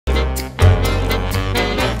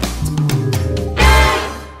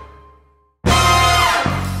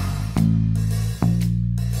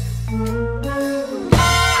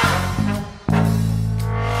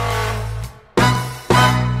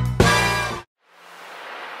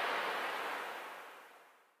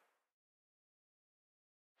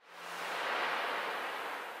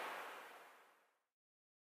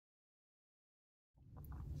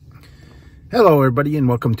Hello everybody and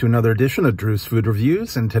welcome to another edition of Drew's Food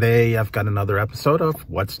Reviews, and today I've got another episode of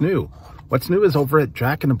What's New. What's new is over at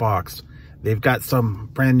Jack in the Box. They've got some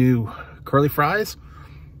brand new curly fries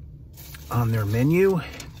on their menu,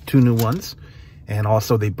 2 new ones, and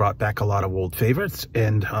also they brought back a lot of old favorites.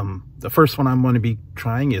 And the first one I'm going to be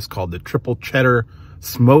trying is called the Triple Cheddar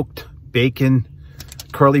Smoked Bacon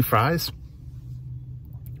Curly Fries.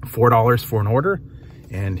 $4 for an order,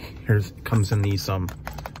 and here's comes in these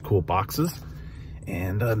cool boxes.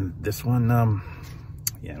 And this one,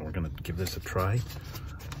 yeah, we're gonna give this a try.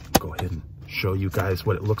 Go ahead and show you guys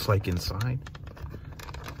what it looks like inside.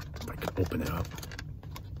 If I can open it up.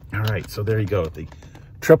 All right, so there you go, the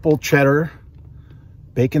Triple Cheddar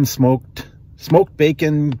Bacon smoked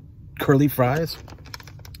bacon curly fries.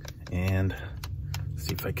 And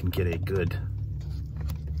see if I can get a good,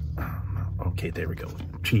 okay, there we go,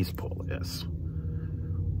 cheese pull, yes.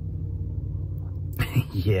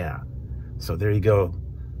 Yeah, so there you go.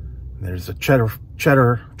 There's a triple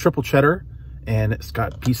cheddar, and it's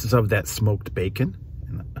got pieces of that smoked bacon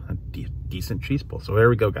and a decent cheese pull. So there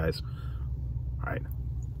we go, guys. All right.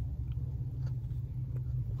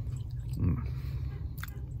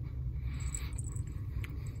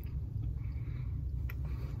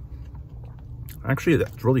 Actually,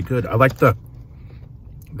 that's really good. I like that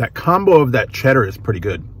combo of that cheddar is pretty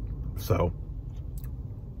good. So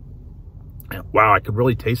wow, I could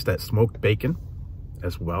really taste that smoked bacon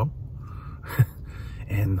as well.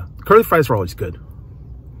 And the curly fries are always good.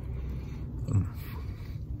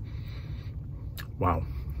 Wow.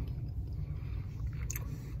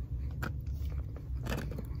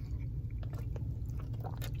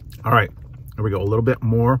 All right, here we go. A little bit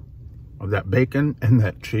more of that bacon and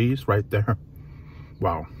that cheese right there.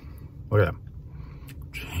 Wow, look at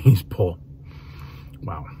that cheese pull.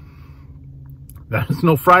 Wow. There's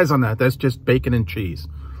no fries on that. That's just bacon and cheese.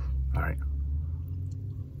 All right.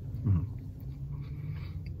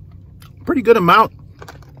 Pretty good amount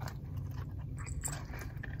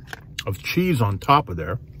of cheese on top of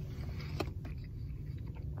there.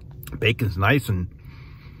 Bacon's nice and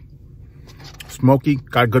smoky.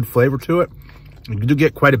 Got a good flavor to it. You do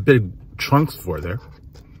get quite a bit of chunks for there.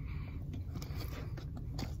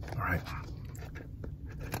 All right.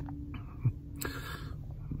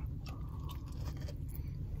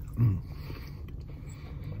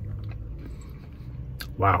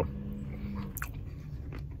 Wow.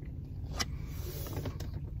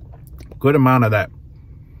 Good amount of that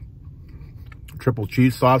triple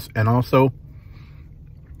cheese sauce, and also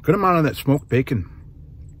good amount of that smoked bacon.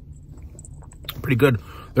 Pretty good.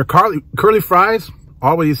 Their curly fries,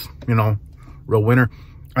 always, you know, real winner.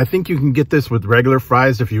 I think you can get this with regular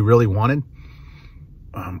fries if you really wanted.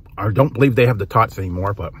 I don't believe they have the tots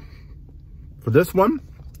anymore, but for this one,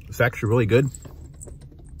 it's actually really good.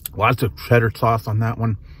 Lots of cheddar sauce on that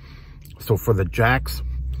one. So for the Jack's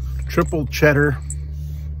Triple Cheddar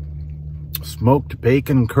Smoked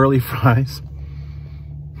Bacon Curly Fries,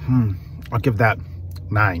 I'll give that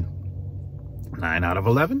 9 out of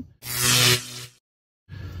 11. It's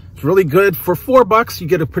really good. For $4, you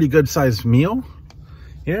get a pretty good sized meal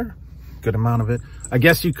here. Good amount of it. I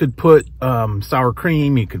guess you could put sour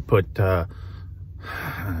cream. You could put taco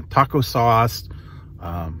sauce,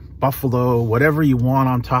 buffalo, whatever you want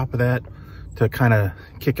on top of that to kind of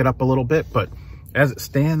kick it up a little bit. But as it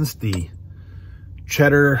stands, the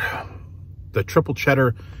Triple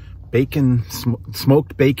Cheddar Bacon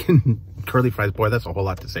Smoked Bacon Curly Fries, boy, that's a whole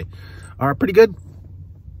lot to say, are pretty good.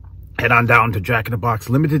 Head on down to Jack in the Box,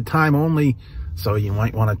 limited time only, so you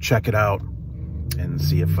might want to check it out and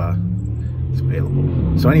see if it's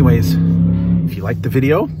available. So anyways, if you liked the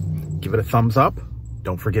video, give it a thumbs up.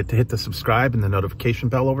 Don't forget to hit the subscribe and the notification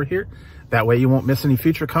bell over here. That way you won't miss any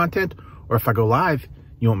future content, or if I go live,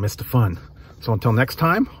 you won't miss the fun. So until next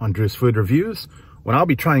time on Drew's Food Reviews, when I'll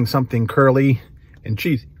be trying something curly and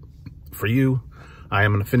cheesy for you, I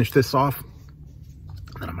am going to finish this off,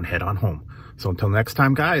 and then I'm going to head on home. So until next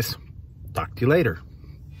time, guys, talk to you later.